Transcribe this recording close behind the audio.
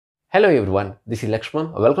Hello everyone, this is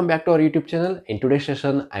Lakshman. Welcome back to our YouTube channel. In today's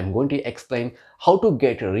session, I'm going to explain how to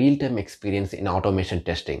get real-time experience in automation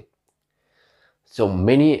testing. So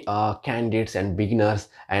many candidates and beginners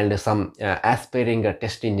and some aspiring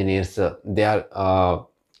test engineers, they are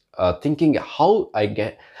thinking how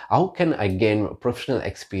can I gain professional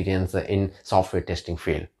experience in software testing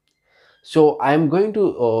field. So I'm going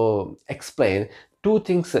to explain two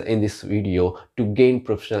things in this video to gain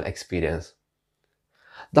professional experience.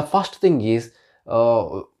 The first thing is,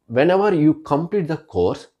 whenever you complete the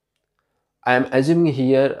course, I am assuming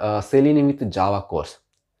here Selenium with Java course.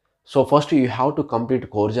 So first you have to complete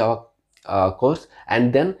core Java course,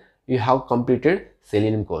 and then you have completed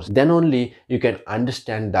Selenium course. Then only you can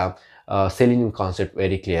understand the Selenium concept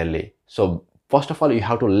very clearly. So first of all, you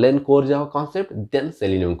have to learn core Java concept, then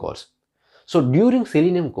Selenium course. So during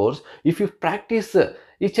Selenium course, if you practice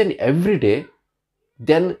each and every day,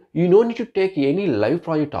 then you don't need to take any live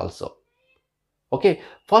project also. Okay,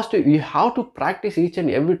 first you have to practice each and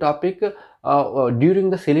every topic during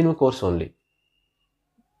the Selenium course only.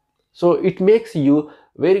 So it makes you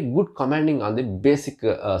very good commanding on the basic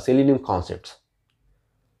Selenium concepts.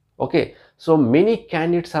 Okay, so many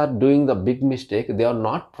candidates are doing the big mistake. They are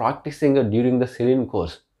not practicing during the Selenium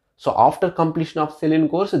course. So after completion of Selenium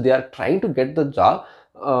course, they are trying to get the job.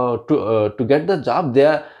 To get the job,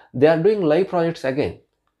 they are doing live projects again.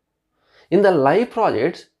 In the live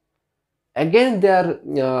projects, again they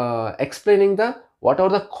are explaining the whatever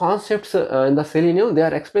the concepts in the Selenium, they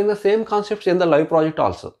are explaining the same concepts in the live project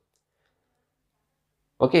also.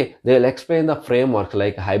 Okay, they will explain the framework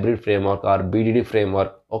like hybrid framework or BDD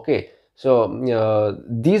framework. Okay, so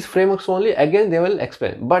these frameworks only again they will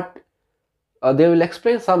explain, but they will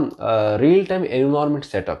explain some real-time environment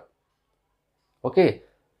setup. Okay,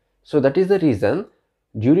 so that is the reason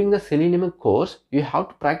during the Selenium course you have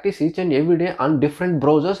to practice each and every day on different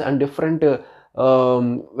browsers and different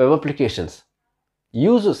web applications.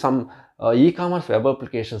 Use some e-commerce web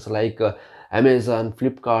applications like Amazon,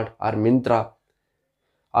 Flipkart or Myntra,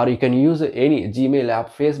 or you can use any Gmail app,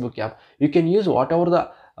 Facebook app. You can use whatever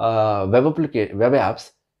the web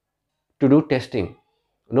apps to do testing,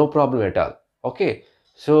 no problem at all. Okay,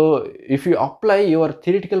 so if you apply your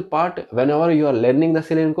theoretical part whenever you are learning the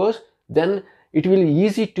Selenium course, then it will be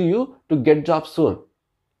easy to you to get job soon.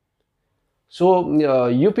 So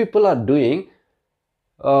you people are doing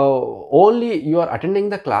only you are attending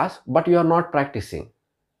the class, but you are not practicing.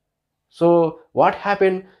 So what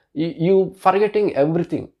happened, you forgetting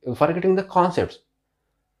everything, forgetting the concepts.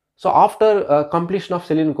 So after completion of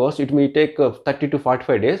Selenium course, it may take 30 to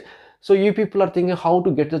 45 days. So you people are thinking how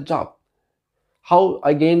to get the job, how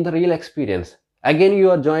I gain the real experience. Again you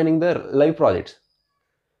are joining the live projects.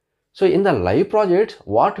 So in the live projects,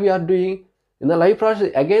 what we are doing in the live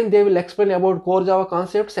projects, again they will explain about core Java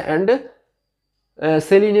concepts and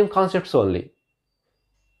Selenium concepts only.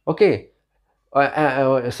 Okay,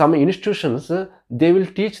 some institutions, they will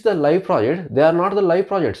teach the live project. They are not the live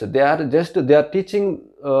projects, they are teaching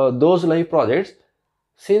those live projects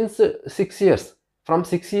since 6 years. From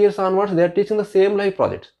 6 years onwards, they are teaching the same live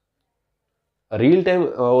projects. A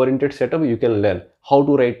real-time oriented setup, you can learn how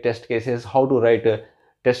to write test cases, how to write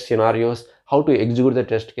test scenarios, how to execute the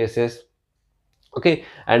test cases. Okay,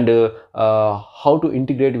 and how to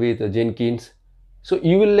integrate with Jenkins. So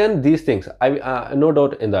you will learn these things, I no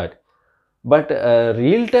doubt in that. But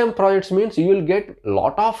real-time projects means you will get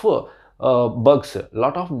lot of bugs,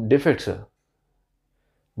 lot of defects,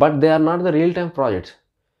 but they are not the real-time projects.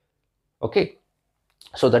 Okay,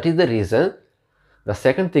 so that is the reason. The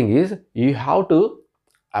second thing is, you have to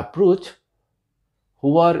approach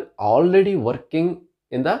who are already working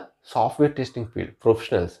in the software testing field,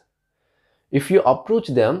 professionals. If you approach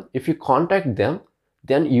them, if you contact them,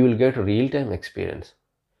 then you will get real-time experience.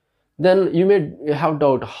 Then you may have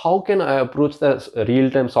doubt, how can I approach the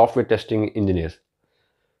real-time software testing engineers?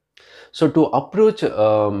 So to approach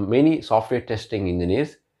many software testing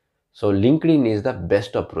engineers, so LinkedIn is the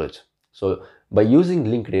best approach. So by using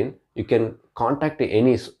LinkedIn, you can contact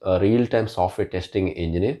any real-time software testing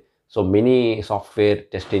engineer. So many software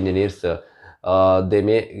test engineers, they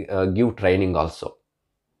may give training also.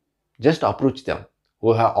 Just approach them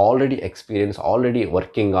who have already experience, already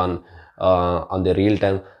working on the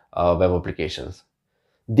real-time web applications.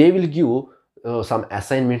 They will give some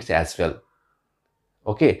assignments as well.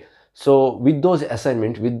 Okay, so with those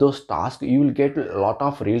assignments, with those tasks, you will get a lot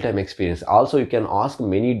of real-time experience. Also you can ask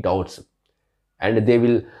many doubts and they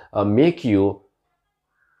will make you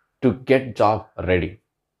to get job ready.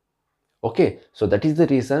 Okay, so that is the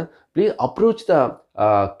reason, please approach the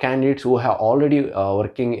candidates who have already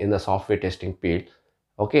working in the software testing field.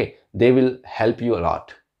 Okay, they will help you a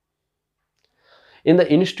lot. In the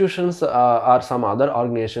institutions or some other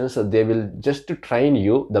organizations, they will just to train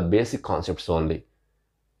you the basic concepts only.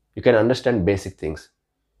 You can understand basic things.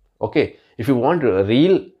 Okay, if you want a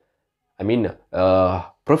real, I mean,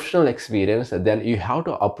 professional experience, then you have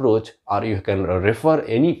to approach, or you can refer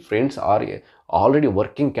any friends or already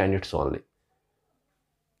working candidates only.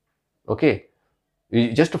 Okay,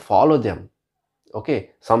 you just follow them.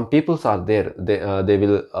 Okay, some peoples are there, they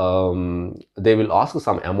will ask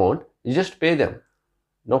some amount, you just pay them,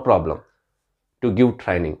 no problem, to give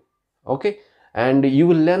training. Okay, and you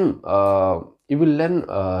will learn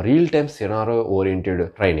real-time scenario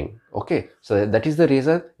oriented training. Okay, so that is the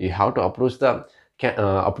reason you have to approach the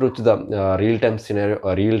real-time scenario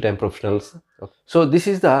or real-time professionals. So this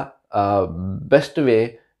is the best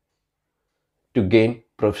way to gain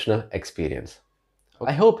professional experience.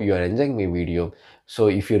 I hope you are enjoying my video. So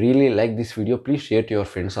if you really like this video, please share to your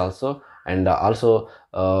friends also, and also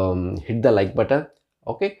hit the like button.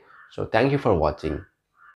 Okay, so thank you for watching.